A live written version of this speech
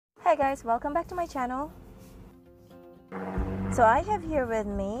Hi guys, welcome back to my channel. So I have here with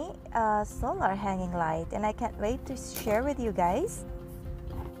me a solar hanging light and I can't wait to share with you guys.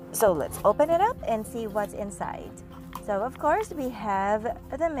 So let's open it up and see what's inside. So of course we have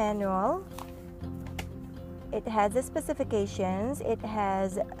the manual. It has the specifications, it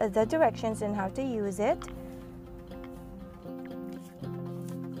has the directions on how to use it.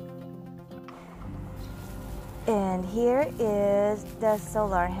 And here is the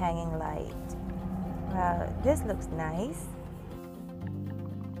solar hanging light. Wow, this looks nice.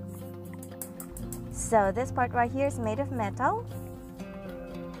 So this part right here is made of metal.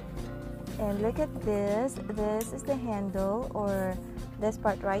 And look at this. This is the handle, or this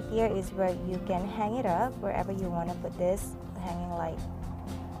part right here is where you can hang it up wherever you want to put this hanging light.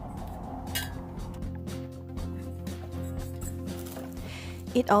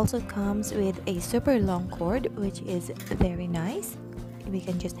 It also comes with a super long cord, which is very nice. We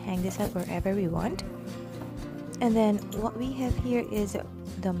can just hang this up wherever we want. And then what we have here is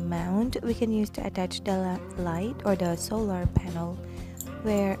the mount we can use to attach the light or the solar panel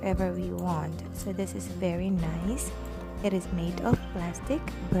wherever we want. So this is very nice. It is made of plastic,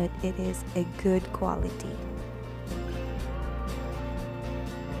 but it is a good quality.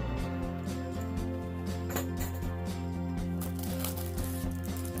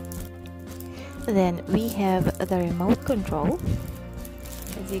 Then we have the remote control.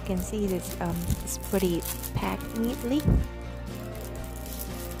 As you can see, this is pretty packed neatly.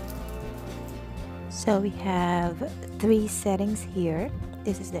 So we have 3 settings here.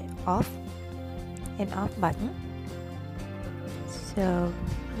 This is the off and off button. So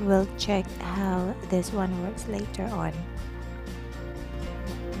we'll check how this one works later on.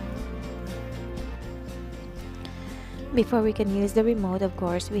 Before we can use the remote, of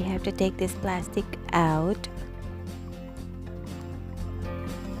course, we have to take this plastic out.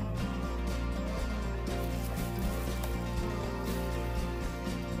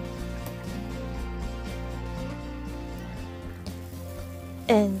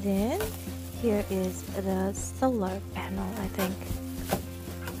 And then here is the solar panel, I think.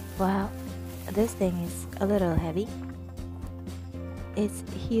 Wow, this thing is a little heavy. It's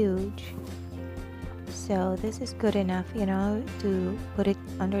huge. So this is good enough, you know, to put it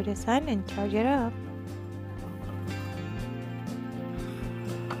under the sun and charge it up.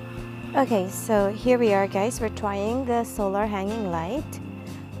 Okay, so here we are guys, we're trying the solar hanging light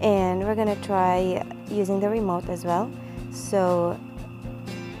and we're gonna try using the remote as well. So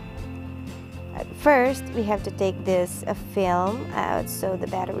at first we have to take this film out so the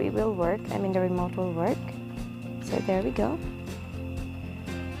battery will work, the remote will work. So there we go.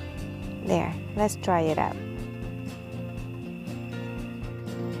 There, let's try it out.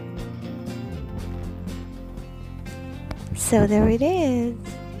 So there it is.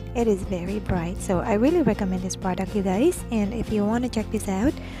 It is very bright. So I really recommend this product, you guys. And if you want to check this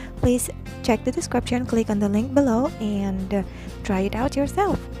out, please check the description, click on the link below and try it out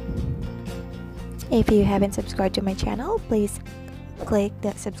yourself. If you haven't subscribed to my channel, please click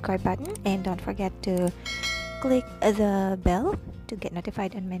the subscribe button and don't forget to click the bell to get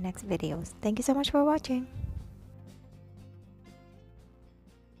notified on my next videos. Thank you so much for watching.